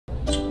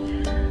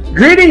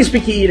Greetings,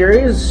 picky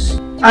eaters!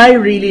 I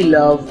really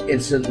love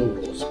instant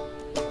noodles.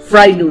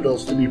 Fried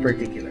noodles to be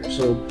particular.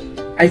 So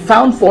I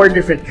found 4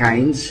 different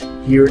kinds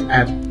here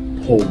at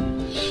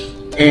home.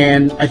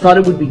 And I thought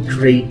it would be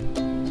great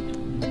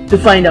to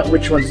find out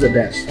which one's the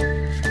best.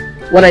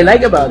 What I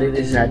like about it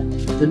is that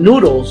the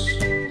noodles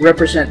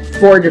represent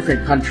 4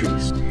 different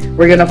countries.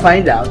 We're gonna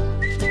find out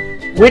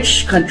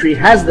which country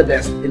has the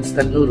best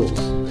instant noodles.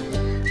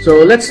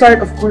 So let's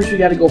start. Of course, we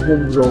gotta go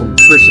homegrown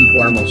first and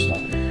foremost. Now.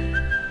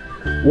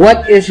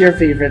 What is your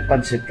favorite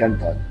pancit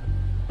canton?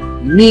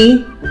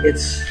 Me,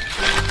 this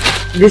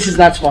is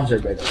not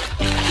sponsored by the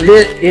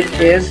way. It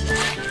is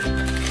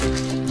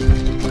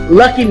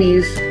Lucky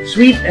Me's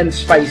sweet and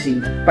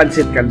spicy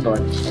pancit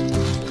canton.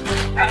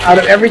 Out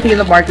of everything in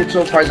the market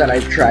so far that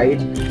I've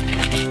tried,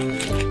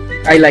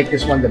 I like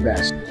this one the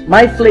best.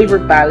 My flavor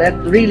palette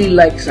really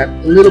likes a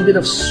little bit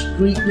of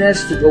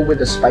sweetness to go with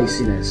the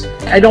spiciness.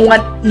 I don't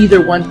want either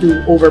one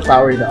to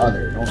overpower the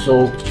other.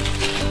 So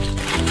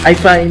I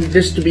find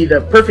this to be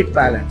the perfect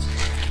balance.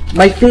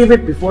 My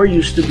favorite before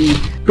used to be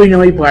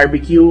Pinoy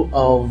barbecue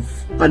of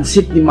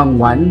Pancit ni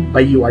Mangwan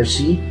by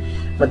URC,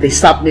 but they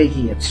stopped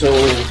making it. So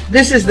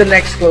this is the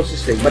next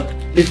closest thing. But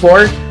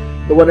before,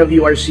 the one of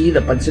URC,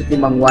 the Pancit ni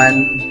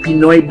Mangwan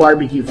Pinoy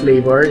barbecue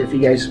flavor, if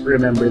you guys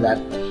remember that,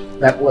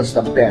 that was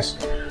the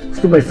best.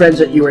 To my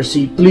friends at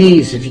URC,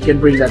 please, if you can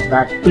bring that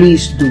back,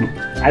 please do.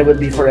 I would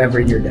be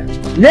forever in your debt.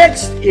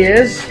 Next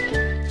is,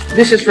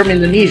 this is from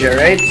Indonesia,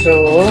 right?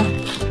 So,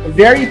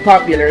 very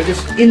popular,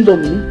 this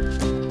Indomie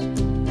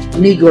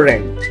Mi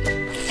Goreng.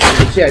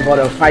 See, I bought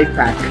a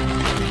 5-pack.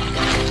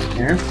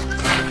 Yeah.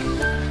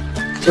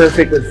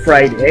 Perfect with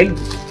fried egg.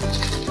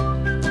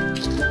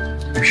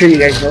 I'm sure you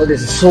guys know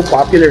this is so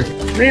popular.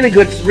 Really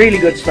good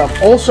stuff.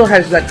 Also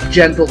has that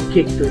gentle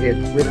kick to it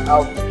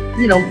without,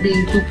 you know,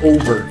 being too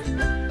over.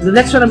 The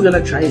next one I'm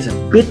gonna try is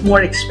a bit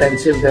more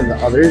expensive than the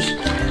others,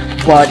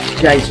 but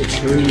guys,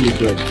 it's really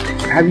good.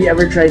 Have you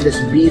ever tried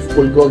this beef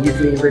bulgogi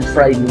flavored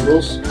fried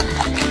noodles?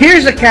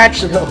 Here's a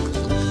catch though.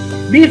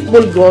 Beef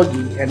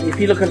bulgogi, and if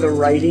you look at the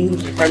writing,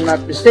 if I'm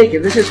not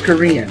mistaken, this is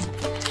Korean.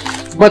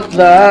 But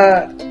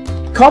the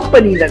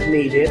company that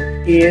made it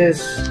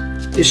is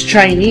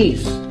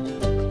Chinese.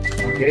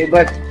 Okay,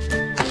 but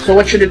so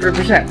what should it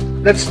represent?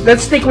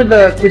 Let's stick with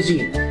the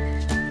cuisine.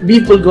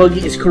 Beef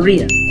bulgogi is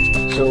Korean.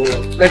 So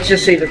let's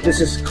just say that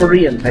this is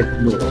Korean type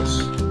of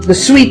noodles. The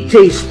sweet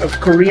taste of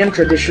Korean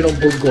traditional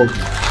bulgogi.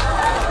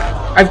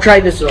 I've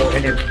tried this though,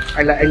 and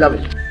I love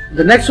it.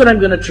 The next one I'm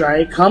gonna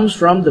try comes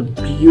from the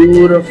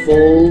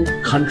beautiful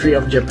country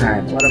of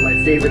Japan. One of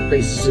my favorite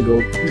places to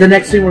go. The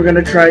next thing we're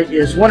gonna try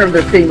is one of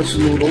their famous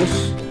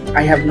noodles.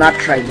 I have not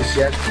tried this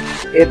yet.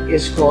 It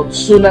is called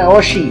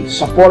Sunaoshi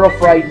Sapporo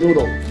fried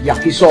noodle,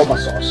 Yakisoba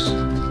sauce.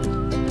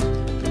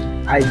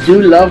 I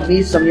do love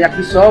me some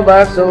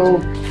Yakisoba,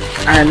 so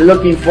I'm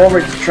looking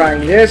forward to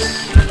trying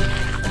this.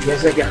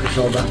 Yes, like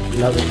Yakisoba.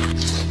 Love it.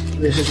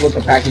 This is what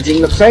the packaging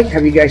looks like.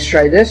 Have you guys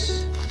tried this?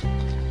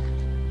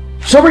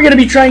 So we're going to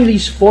be trying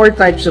these 4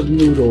 types of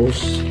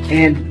noodles,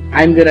 and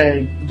I'm going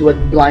to do a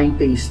blind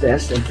taste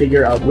test and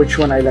figure out which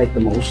one I like the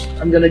most.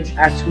 I'm going to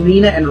ask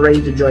Rina and Ray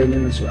to join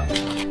in as well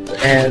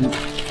and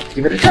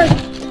give it a try.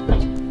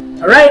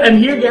 Alright, I'm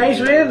here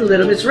guys with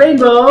Little Miss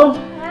Rainbow.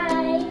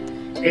 Hi.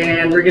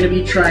 And we're going to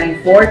be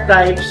trying 4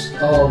 types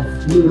of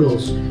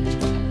noodles.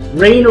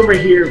 Rain over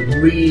here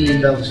really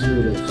loves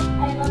noodles.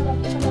 I love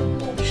a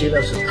ton of She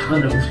loves a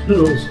ton of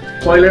noodles.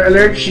 Spoiler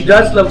alert, she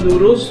does love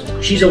noodles.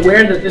 She's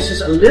aware that this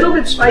is a little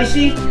bit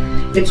spicy.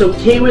 It's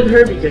okay with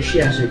her because she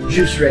has her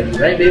juice ready,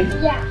 right babe?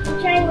 Yeah,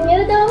 I'm trying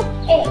noodle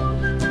egg.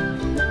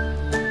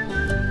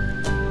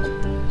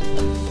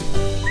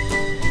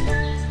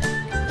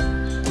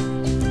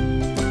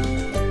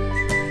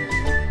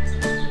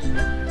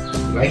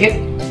 You like it?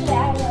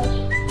 Yeah, I love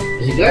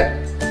it. Is it good?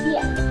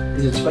 Yeah.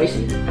 Is it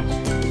spicy?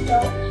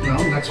 No.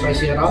 No, not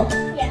spicy at all?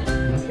 Yeah.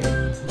 Okay,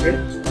 good.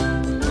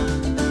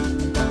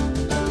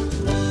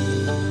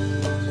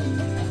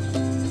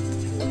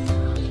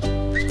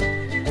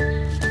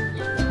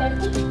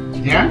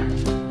 Yeah?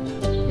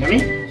 Yummy?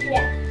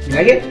 Yeah. You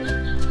like it?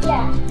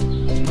 Yeah.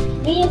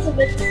 B is a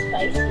bit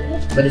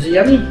spicy. But is it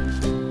yummy?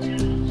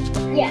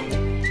 Yeah.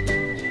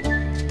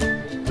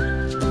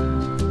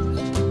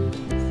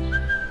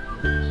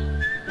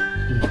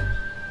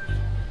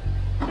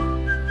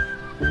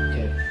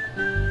 Okay.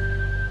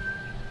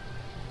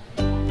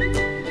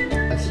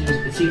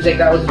 It seems like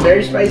that was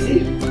very spicy.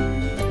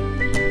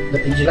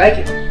 But did you like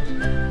it?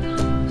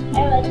 I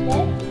like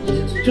it.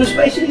 Is it too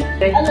spicy?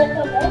 Okay. A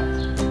little bit.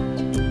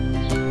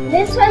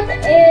 This one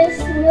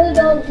is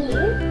Bulgogi.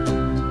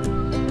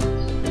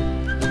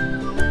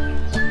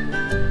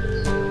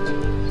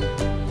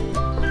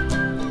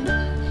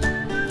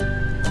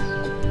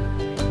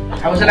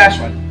 How was the last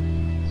one?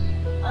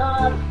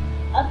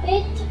 A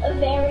bit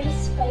very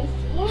spicy.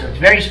 So it's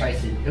very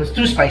spicy. It was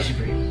too spicy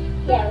for you.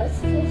 Yeah, it was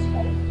too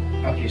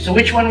spicy. Okay, so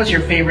which one was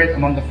your favorite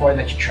among the 4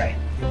 that you tried?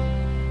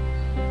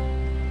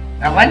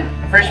 That one?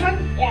 The first one?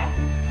 Yeah.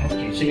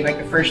 Okay, so you like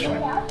the first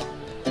one. Yeah.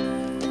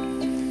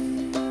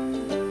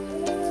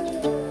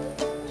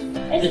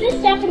 Is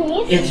this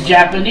Japanese? It's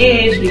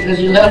Japanese because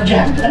you love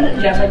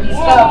Japanese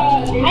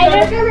stuff. I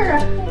don't remember.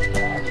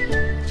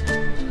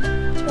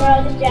 For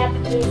all the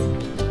Japanese.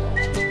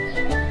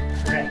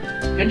 Alright,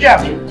 good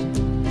job, you.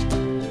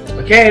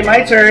 Okay,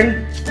 my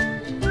turn.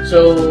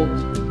 So,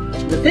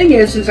 the thing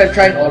is, since I've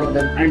tried all of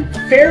them, I'm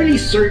fairly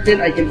certain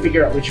I can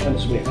figure out which one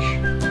is which.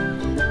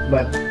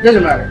 But,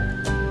 doesn't matter.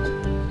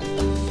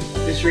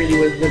 This really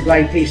was, the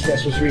blind taste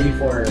test was really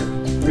for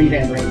Rina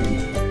and Raymond.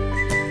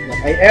 But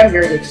I am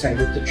very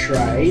excited to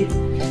try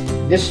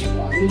this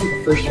one,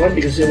 the first one,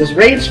 because it was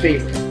Rain's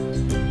favorite.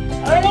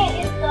 Only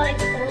it's like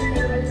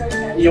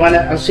something. You wanna,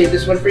 I'll save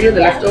this one for you,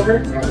 the leftover?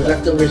 No, the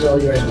leftover is all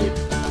yours, babe.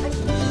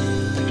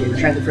 Okay, we're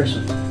trying the first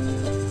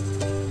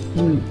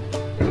one.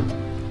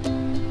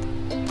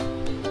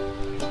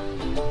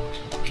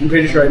 I'm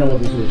pretty sure I know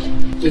what this is.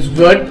 It's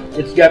good.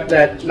 It's got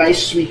that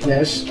nice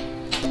sweetness,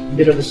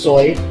 bit of the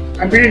soy.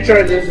 I'm pretty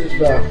sure this is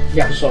the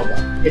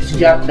yakisoba. It's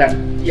got that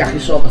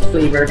yakisoba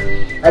flavor.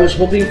 I was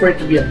hoping for it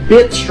to be a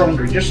bit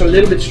stronger, just a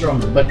little bit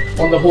stronger, but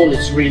on the whole,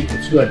 it's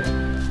good.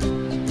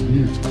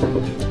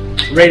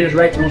 Rain is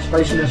right, no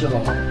spiciness at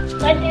all.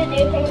 What did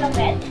you think of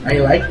it? I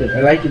liked it.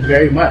 I liked it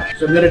very much.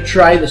 So I'm gonna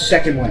try the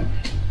second one.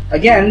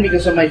 Again,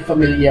 because of my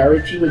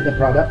familiarity with the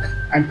product,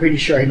 I'm pretty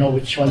sure I know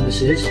which one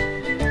this is.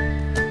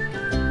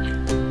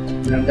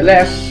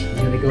 Nonetheless,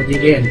 I'm gonna go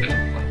dig in.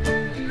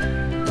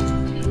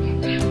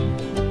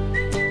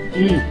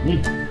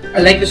 I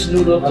like this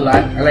noodle a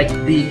lot. I like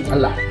a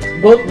lot.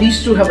 Both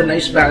these two have a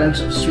nice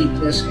balance of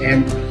sweetness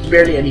and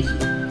barely any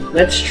heat.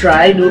 Let's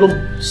try noodle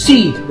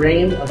C,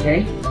 Rain,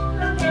 okay?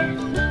 Okay.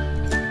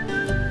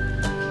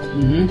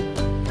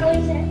 How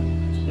is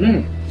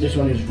it? This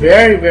one is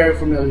very, very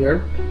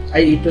familiar.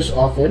 I eat this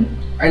often.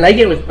 I like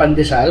it with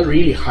pandesal,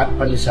 really hot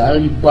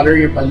pandesal. You butter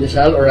your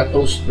pandesal or a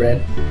toast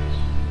bread.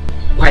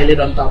 Pile it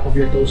on top of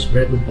your toast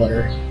bread with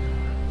butter.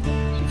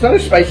 It's not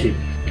as spicy.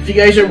 If you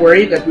guys are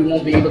worried that we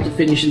won't be able to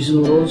finish these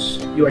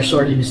noodles, you are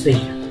sorely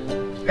mistaken.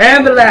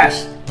 And the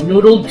last,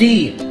 noodle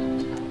D.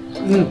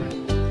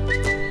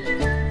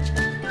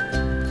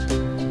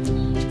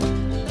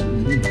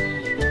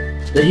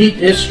 The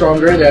heat is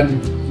stronger than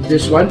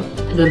this one,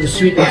 than the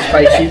sweet and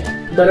spicy.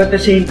 But at the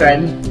same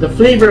time, the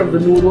flavor of the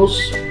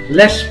noodles,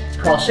 less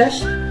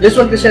processed. This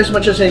one, kasi as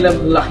much as I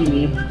love Lucky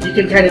Me, you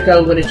can kind of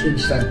tell when it's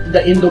instant. The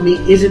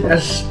Indomie isn't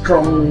as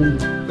strong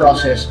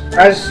processed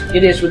as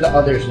it is with the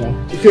others, no?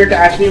 If you were to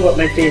ask me what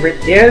my favorite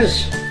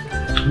is,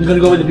 I'm gonna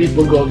go with the beef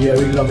bulgogi. I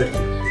really love it.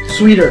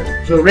 Sweeter.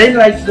 So Rain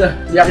likes the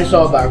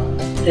yakisoba,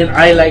 and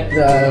I like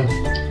the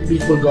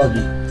beef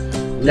bulgogi.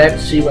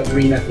 Let's see what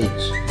Rina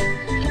thinks.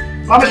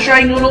 Mama's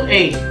trying noodle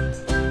A.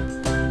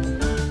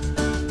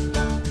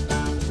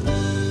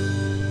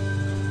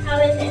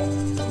 How is it?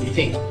 What do you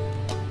think?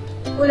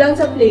 Kulang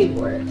sa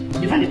flavor. Do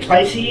you find it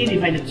spicy? Do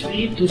you find it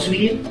sweet? Too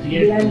sweet?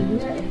 Bland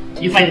na eh.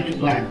 You find it too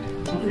bland.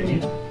 Okay.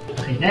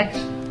 Okay, next.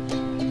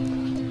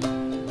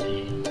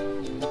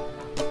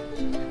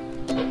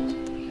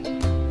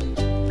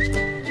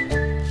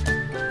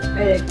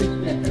 I like this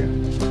better.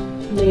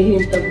 May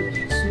hint of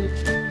sweet.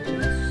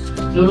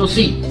 Noodle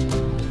C.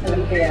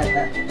 Alam ko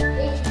yata.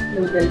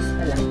 Noodles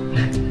pa lang.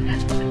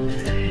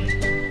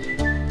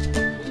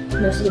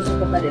 Mas gusto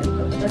ko pa rin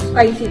to. Mas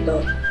spicy to.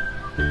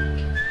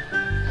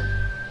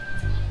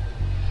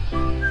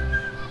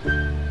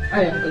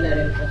 Alam ko na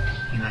rin to.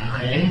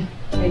 Okay.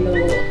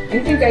 I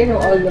think I know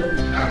all of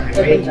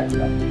Okay.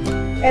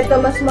 Ito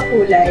mas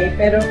makulay,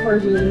 pero for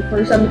me,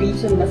 for some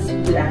reason, mas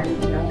bland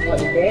ng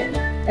konti.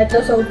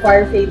 Ito so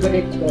far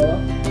favorite ko,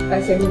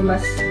 kasi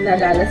mas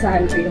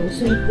nalalasahan ko yung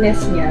sweetness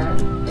niya.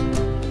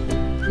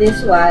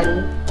 This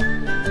one,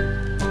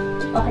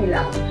 okay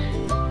lang.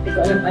 Hindi ko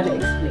alam paano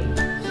explain.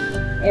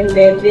 And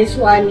then this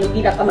one, yung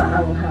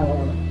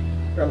pinakamaanghang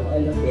from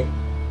all of it.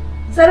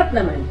 Sarap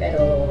naman,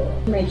 pero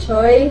my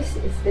choice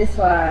is this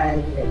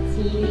one. Let's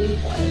see.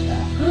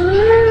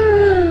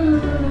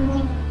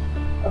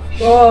 Of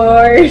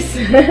course,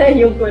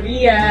 yung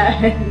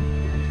Korean.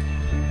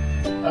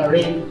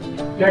 Rain,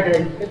 your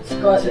turn. It's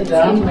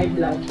in my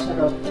blood.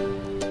 Sarap.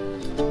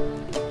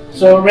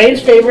 So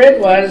Rain's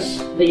favorite was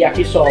the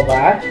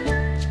yakisoba.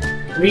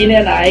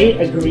 Rina and I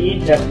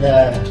agreed that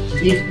the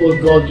beef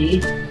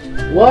bulgogi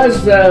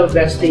was the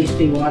best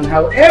tasting one.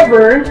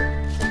 However,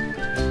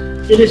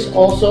 it is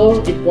also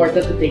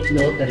important to take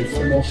note that it's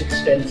the most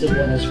expensive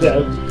one as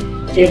well.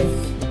 If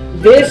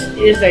this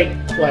is like,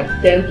 what,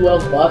 10,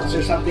 12 bucks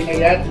or something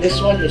like that, this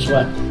one is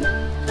what,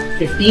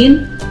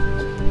 15?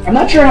 I'm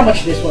not sure how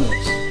much this one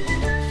is.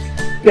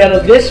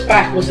 Pero this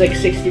pack was like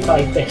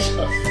 65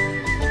 pesos.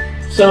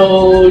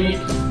 So,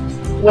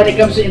 when it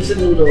comes to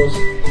instant noodles,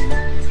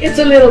 it's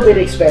a little bit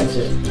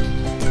expensive.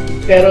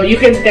 Pero you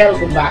can tell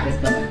kung bakit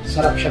naman.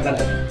 Sarap siya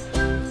talaga.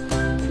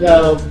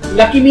 The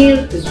Lucky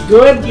Meal is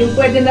good. Yung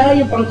pwede na,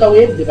 yung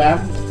pangtawid, di ba?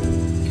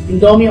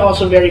 Indomie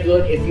also very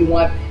good if you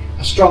want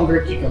a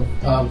stronger kick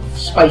of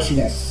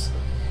spiciness.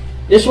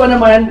 This one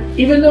naman,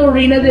 even though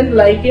Rina didn't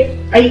like it,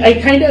 I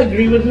kind of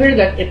agree with her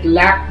that it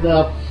lacked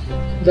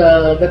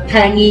the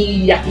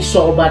tangy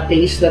yakisoba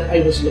taste that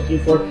I was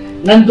looking for.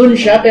 Nandun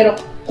siya, pero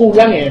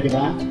kulang eh, di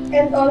ba?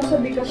 And also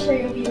because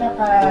siya yung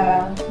pinaka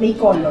may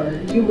color,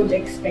 you would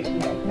expect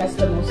na that's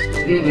the most.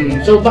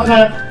 So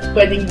baka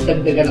pwedeng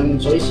dagdagan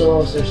ng soy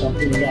sauce or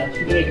something like that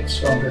to make it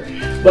stronger.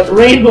 But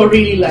Rainbow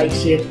really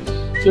likes it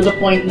to the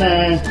point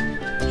na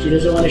she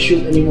doesn't want to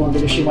shoot anymore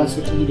because she wants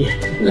to eat it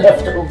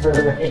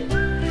leftover, right?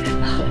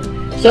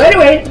 So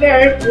anyway,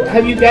 there.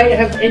 Have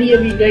any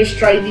of you guys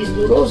tried these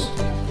noodles?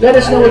 Let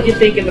us know what you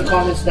think in the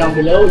comments down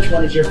below. Which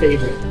one is your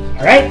favorite?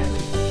 All right.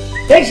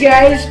 Thanks,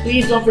 guys.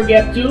 Please don't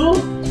forget to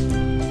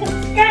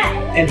Subscribe.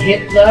 and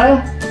hit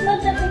the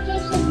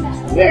Notification bell.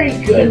 very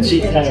good,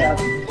 Sita.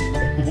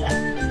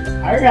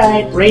 All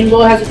right.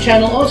 Rainbow has a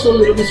channel also,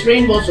 Little Miss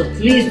Rainbow. So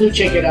please do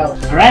check it out.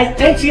 All right.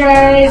 Thanks,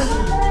 guys.